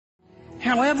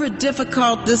However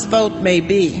difficult this vote may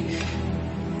be,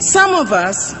 some of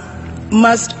us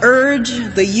must urge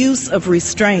the use of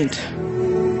restraint.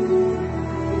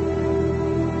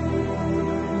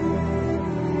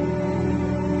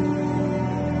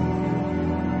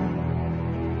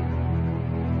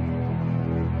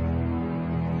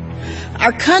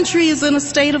 Our country is in a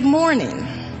state of mourning.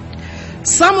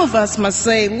 Some of us must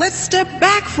say, let's step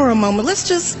back for a moment. Let's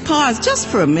just pause just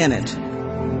for a minute.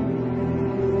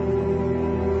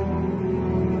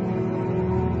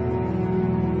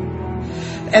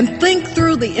 And think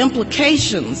through the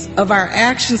implications of our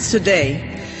actions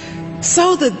today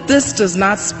so that this does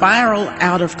not spiral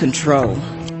out of control.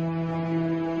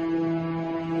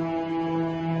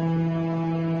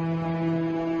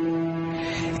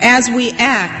 As we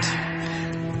act,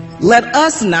 let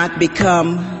us not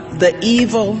become the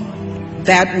evil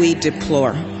that we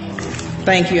deplore.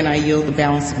 Thank you, and I yield the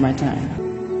balance of my time.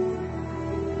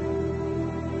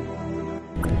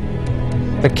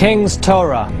 The King's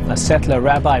Torah, a settler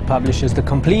rabbi, publishes the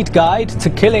complete guide to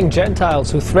killing Gentiles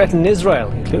who threaten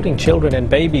Israel, including children and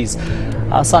babies.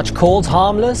 Are such calls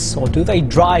harmless, or do they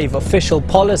drive official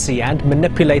policy and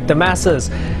manipulate the masses?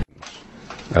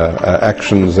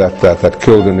 Actions that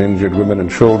killed and injured women and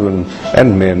children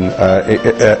and men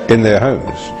in their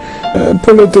homes.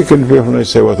 Political people may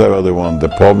say whatever they want. The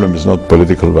problem is not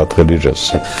political but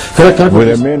religious. With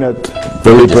a minute,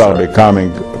 people are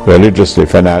becoming religiously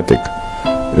fanatic.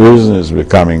 Reason is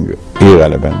becoming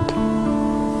irrelevant.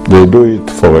 They do it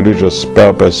for religious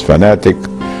purpose, fanatic.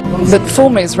 But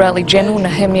former Israeli General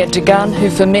Nehemiah Dagan, who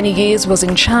for many years was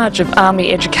in charge of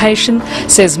army education,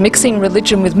 says mixing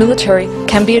religion with military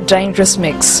can be a dangerous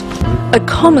mix. A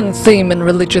common theme in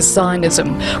religious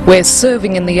Zionism, where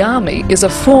serving in the army is a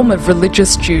form of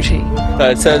religious duty.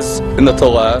 It says in the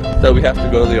Torah that we have to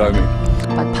go to the army.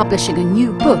 By publishing a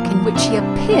new book in which he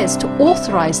appears to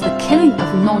authorize the killing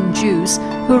of non-Jews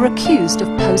who are accused of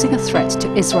posing a threat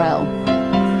to Israel.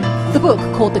 The book,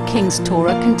 called The King's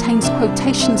Torah, contains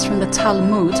quotations from the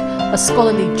Talmud, a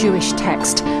scholarly Jewish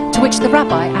text, to which the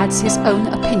rabbi adds his own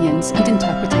opinions and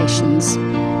interpretations.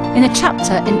 In a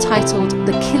chapter entitled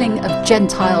The Killing of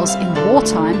Gentiles in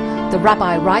Wartime, the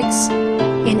rabbi writes,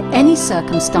 "In any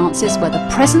circumstances where the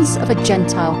presence of a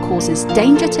Gentile causes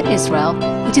danger to Israel,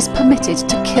 it is permitted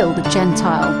to kill the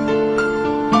Gentile."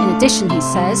 In addition, he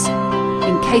says,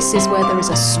 in cases where there is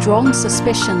a strong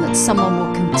suspicion that someone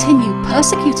will continue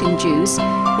persecuting Jews,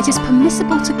 it is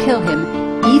permissible to kill him,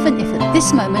 even if at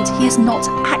this moment he is not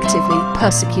actively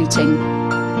persecuting.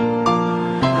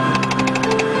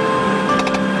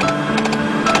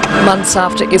 Months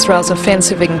after Israel's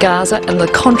offensive in Gaza, and the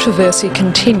controversy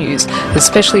continues,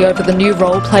 especially over the new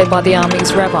role played by the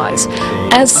army's rabbis,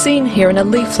 as seen here in a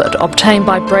leaflet obtained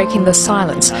by breaking the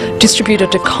silence,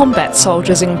 distributed to combat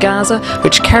soldiers in Gaza,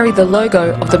 which carry the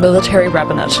logo of the military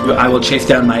rabbinate. I will chase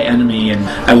down my enemy and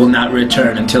I will not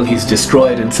return until he's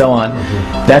destroyed, and so on.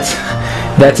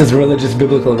 That's as religious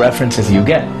biblical reference as you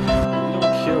get. We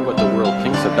don't care what the world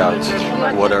thinks about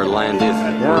what our land is,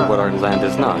 or what our land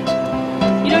is not.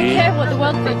 You don't care what the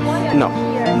world thinks? No,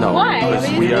 no. Why? Because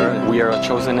we are a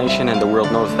chosen nation, and the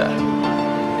world knows that.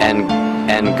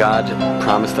 And God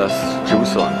promised us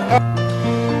Jerusalem.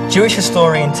 Jewish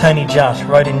historian Tony Jutt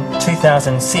wrote in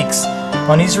 2006,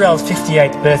 on Israel's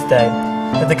 58th birthday,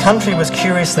 that the country was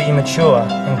curiously immature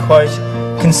and, quote,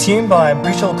 consumed by a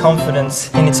brutal confidence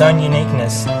in its own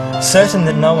uniqueness, certain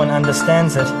that no one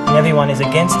understands it and everyone is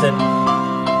against it,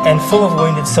 and full of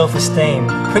wounded self-esteem,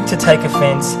 quick to take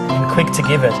offence and quick to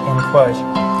give it, end quote.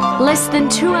 Less than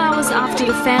 2 hours after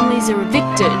the families are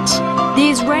evicted, the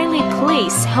Israeli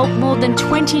police helped more than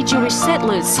 20 Jewish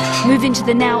settlers move into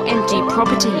the now empty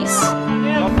properties.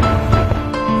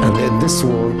 And in this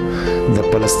war, the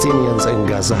Palestinians in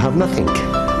Gaza have nothing.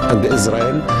 And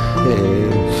Israel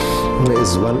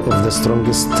is one of the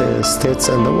strongest states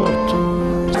in the world.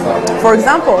 For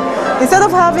example, instead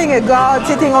of having a guard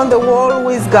sitting on the wall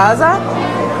with Gaza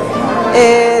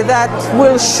that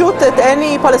will shoot at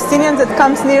any Palestinian that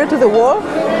comes near to the wall,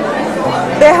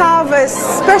 they have a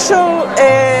special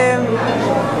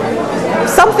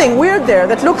something weird there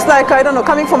that looks like, I don't know,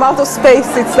 coming from outer space.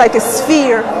 It's like a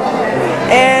sphere,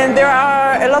 and there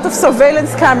are a lot of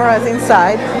surveillance cameras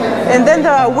inside, and then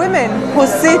there are women who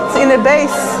sit in a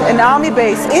base, an army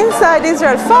base inside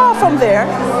Israel, far from there,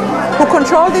 who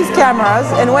control these cameras,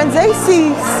 and when they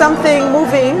see something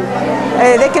moving,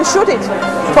 they can shoot it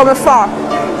from afar.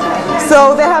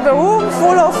 So they have a room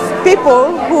full of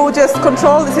people who just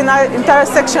control this entire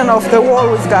section of the wall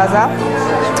with Gaza.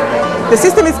 The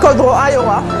system is called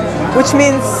ro'ayora, which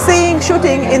means seeing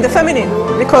shooting in the feminine,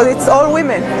 because it's all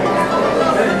women.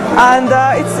 And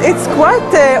it's quite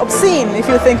obscene if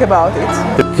you think about it.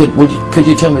 Could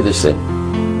you tell me this then?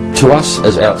 To us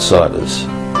as outsiders,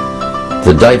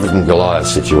 the David and Goliath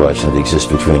situation that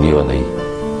exists between you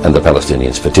and the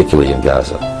Palestinians, particularly in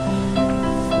Gaza,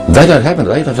 they don't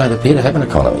appear to have an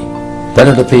economy. They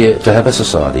don't appear to have a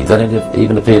society. They don't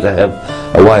even appear to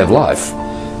have a way of life.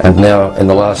 And now, in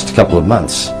the last couple of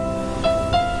months,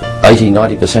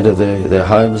 80–90% of their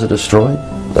homes are destroyed.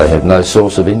 They have no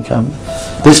source of income.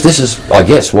 This is, I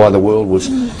guess, why the world was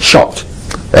shocked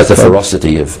at the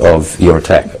ferocity of your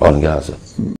attack on Gaza.